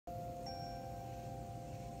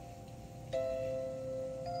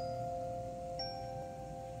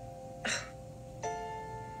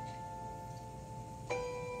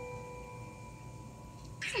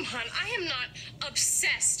John, I am not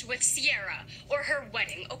obsessed with Sierra or her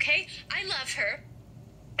wedding, okay? I love her,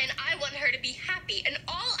 and I want her to be happy, and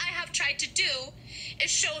all I have tried to do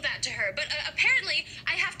is show that to her. But apparently,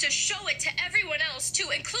 I have to show it to everyone else, too,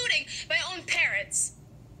 including my own parents.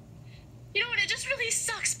 You know what? It just really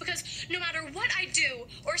sucks because no matter what I do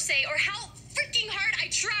or say or how freaking hard I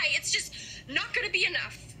try, it's just not going to be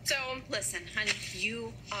enough. So, listen, honey,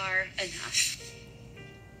 you are enough.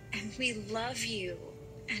 And we love you.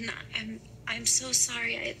 And I'm so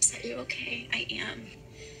sorry I upset you, okay? I am.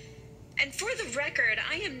 And for the record,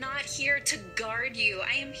 I am not here to guard you.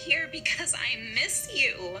 I am here because I miss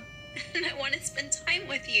you. And I want to spend time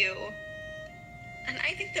with you. And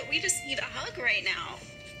I think that we just need a hug right now.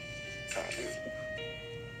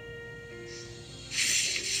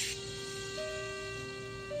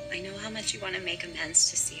 I know how much you want to make amends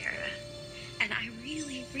to Sierra. And I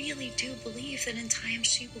really, really do believe that in time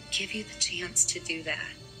she will give you the chance to do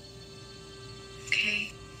that.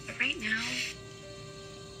 Okay? But right now,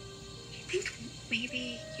 I think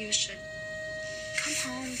maybe you should come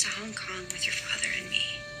home to Hong Kong with your father and me.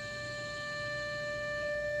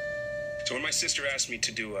 So when my sister asked me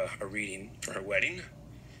to do a reading for her wedding,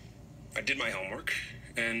 I did my homework,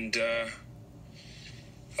 and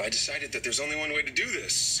I decided that there's only one way to do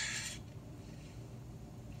this.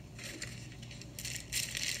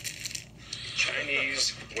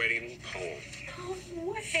 Chinese wedding poem.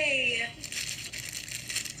 No way.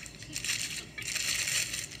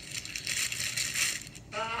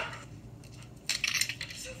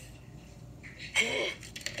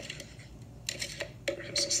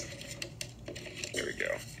 There we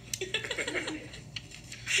go.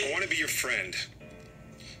 I want to be your friend,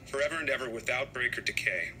 forever and ever, without break or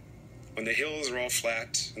decay. When the hills are all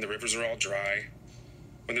flat and the rivers are all dry,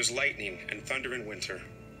 when there's lightning and thunder in winter,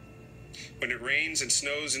 when it rains and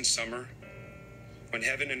snows in summer, when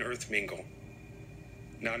heaven and earth mingle,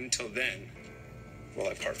 not until then will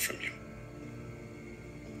I part from you.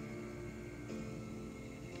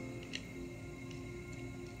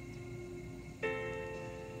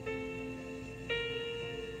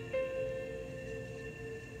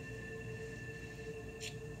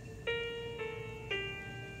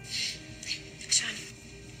 John,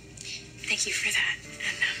 thank you for that.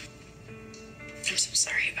 And I'm so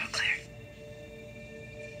sorry about Claire.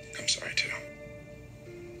 I'm sorry, too.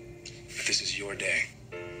 But this is your day.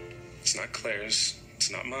 It's not Claire's.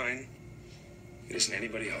 It's not mine. It isn't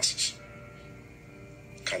anybody else's.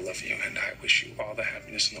 I love you, and I wish you all the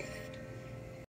happiness in the world.